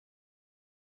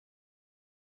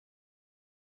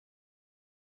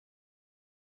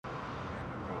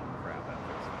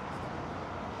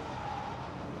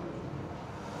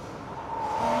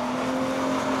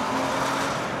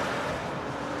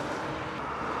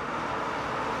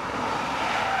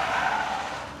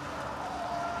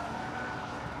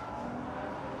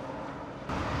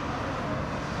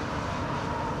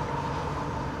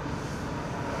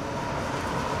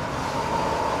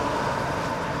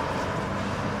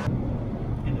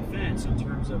difference in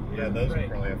terms of yeah, those would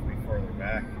probably have to be farther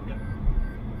back. Yep.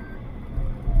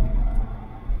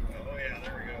 Oh yeah,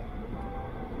 there we go.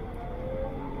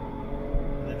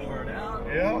 They lower it out.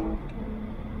 Yeah.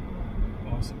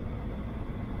 Awesome.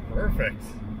 Perfect.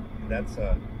 That's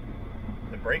the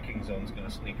braking zone's going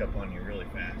to sneak up on you really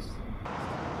fast.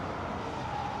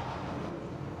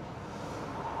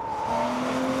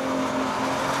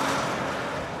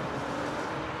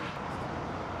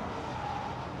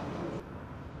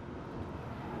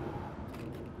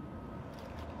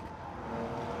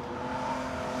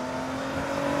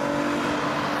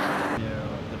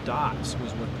 Dots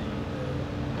was what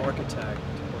the architect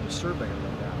or the surveyor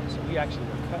laid out. So we actually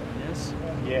were cutting this.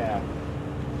 Yeah. Do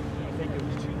you think it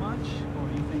was too much, or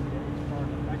do you think that it's part of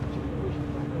the package?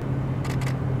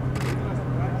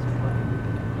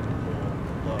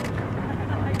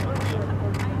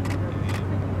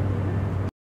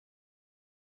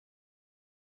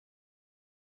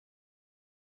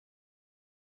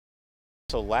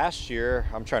 So last year,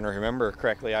 I'm trying to remember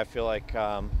correctly, I feel like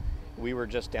we were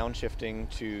just downshifting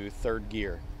to third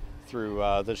gear through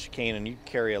the chicane, and you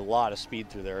carry a lot of speed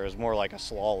through there. It was more like a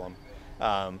slalom.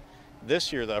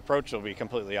 This year, the approach will be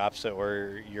completely opposite,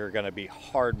 where you're going to be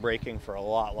hard braking for a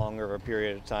lot longer of a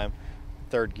period of time.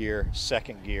 Third gear,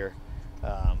 second gear,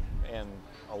 and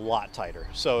a lot tighter.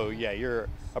 So yeah, your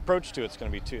approach to it's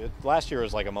going to be last year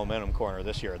was like a momentum corner.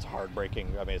 This year it's hard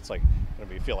braking. I mean, it's like going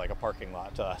to feel like a parking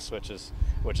lot to us, which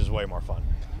is way more fun.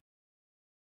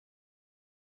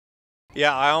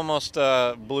 Yeah, I almost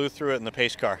blew through it in the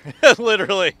pace car.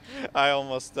 Literally, I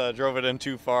almost drove it in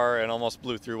too far and almost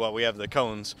blew through what we have the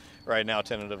cones right now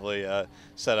tentatively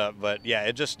set up. But yeah,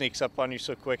 it just sneaks up on you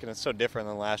so quick, and it's so different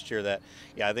than last year that,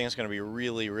 yeah, I think it's going to be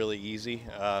really easy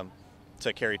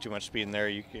to carry too much speed in there.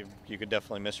 You could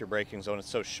definitely miss your braking zone. It's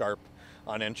so sharp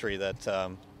on entry that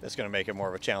it's going to make it more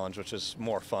of a challenge, which is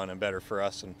more fun and better for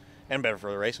us and better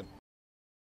for the racing.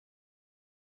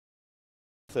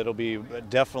 It'll be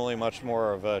definitely much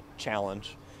more of a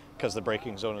challenge because the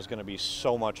braking zone is going to be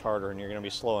so much harder and you're going to be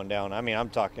slowing down. I mean,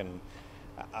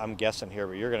 I'm guessing here,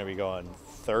 but you're going to be going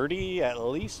 30 at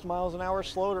least miles an hour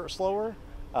slower,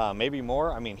 maybe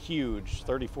more. I mean, huge,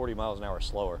 30, 40 miles an hour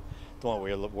slower than what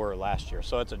we were last year.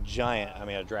 So it's a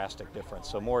drastic difference.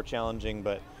 So more challenging,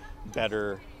 but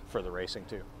better for the racing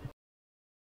too.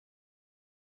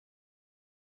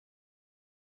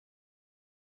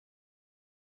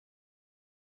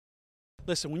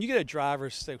 Listen, when you get a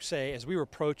driver, say, as we were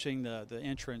approaching the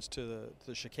entrance to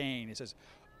the chicane, he says,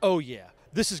 "Oh yeah,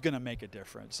 this is going to make a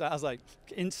difference." I was like,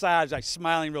 inside, I was like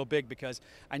smiling real big because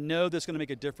I know this is going to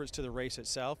make a difference to the race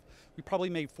itself. We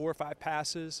probably made 4 or 5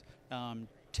 passes,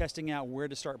 testing out where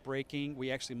to start braking.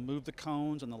 We actually moved the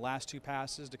cones on the last 2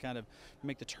 passes to kind of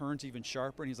make the turns even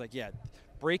sharper. And he's like, "Yeah,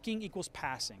 braking equals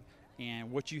passing.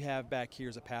 And what you have back here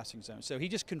is a passing zone." So he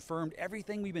just confirmed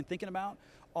everything we've been thinking about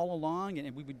all along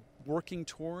and we've been working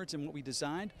towards and what we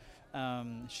designed.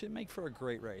 Should make for a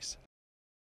great race.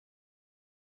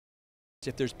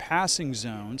 If there's passing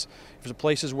zones, if there's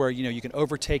places where you can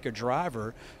overtake a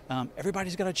driver,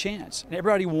 everybody's got a chance. And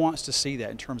everybody wants to see that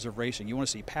in terms of racing. You want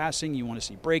to see passing, you want to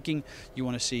see braking, you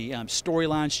want to see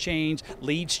storylines change,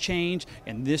 leads change,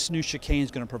 and this new chicane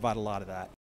is going to provide a lot of that.